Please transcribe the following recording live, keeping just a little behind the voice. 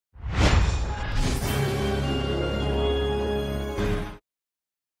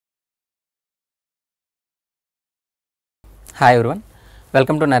Hi everyone,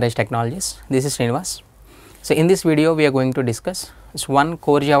 welcome to Naresh Technologies. This is Srinivas. So in this video we are going to discuss one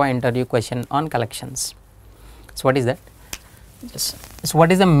core Java interview question on collections. So what is that? So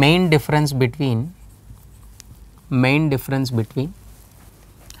what is the main difference between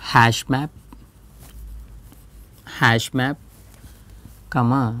HashMap,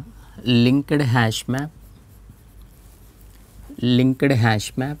 comma LinkedHashMap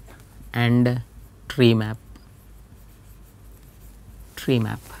and TreeMap.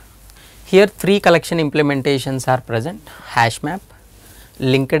 Here three collection implementations are present: HashMap,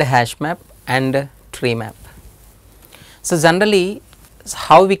 LinkedHashMap and TreeMap. So generally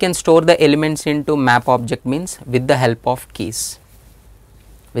how we can store the elements into map object means with the help of keys.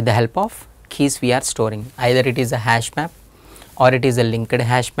 With the help of keys we are storing, either it is a HashMap or it is a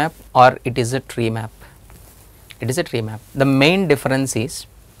LinkedHashMap or it is a TreeMap. The main difference is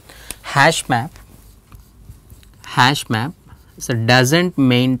HashMap so doesn't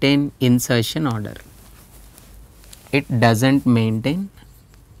maintain insertion order. It doesn't maintain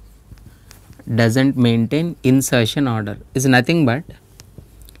insertion order. Is nothing but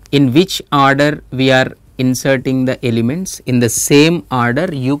in which order we are inserting the elements, in the same order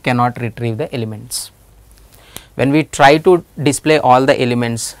you cannot retrieve the elements. When we try to display all the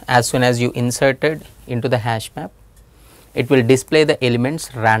elements as soon as you inserted into the HashMap, it will display the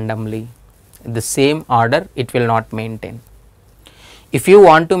elements randomly. In the same order it will not maintain. If you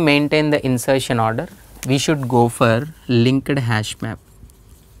want to maintain the insertion order, we should go for LinkedHashMap.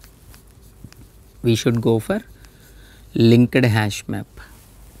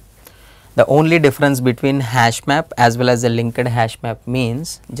 The only difference between HashMap as well as the LinkedHashMap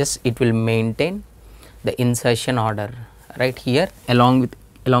means just it will maintain the insertion order. Right here along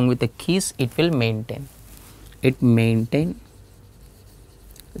with the keys it will maintain. It maintains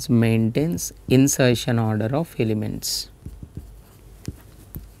insertion order of elements.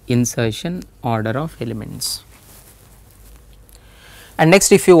 And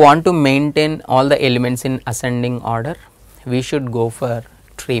next, if you want to maintain all the elements in ascending order, we should go for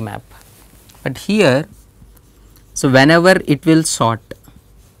TreeMap. But here, so whenever it will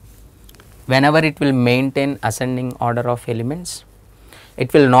maintain ascending order of elements,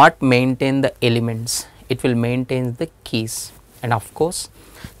 it will not maintain the elements, it will maintain the keys. And of course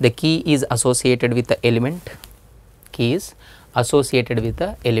the key is associated with the element,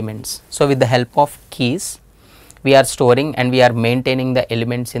 So with the help of keys we are storing and we are maintaining the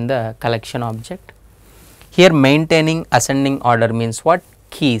elements in the collection object. Here maintaining ascending order means what?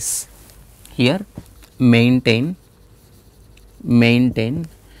 Keys. Here maintain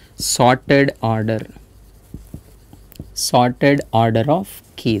sorted order of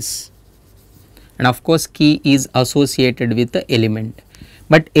keys. And of course key is associated with the element,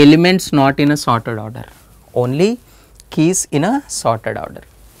 but elements not in a sorted order, only keys in a sorted order.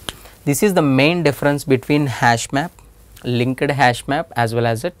 This is the main difference between HashMap, LinkedHashMap as well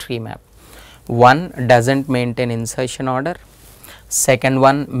as a TreeMap. One doesn't maintain insertion order, second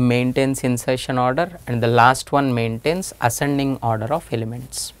one maintains insertion order, and the last one maintains ascending order of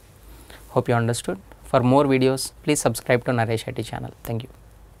elements. Hope you understood. For more videos please subscribe to Naresh IT channel. Thank you.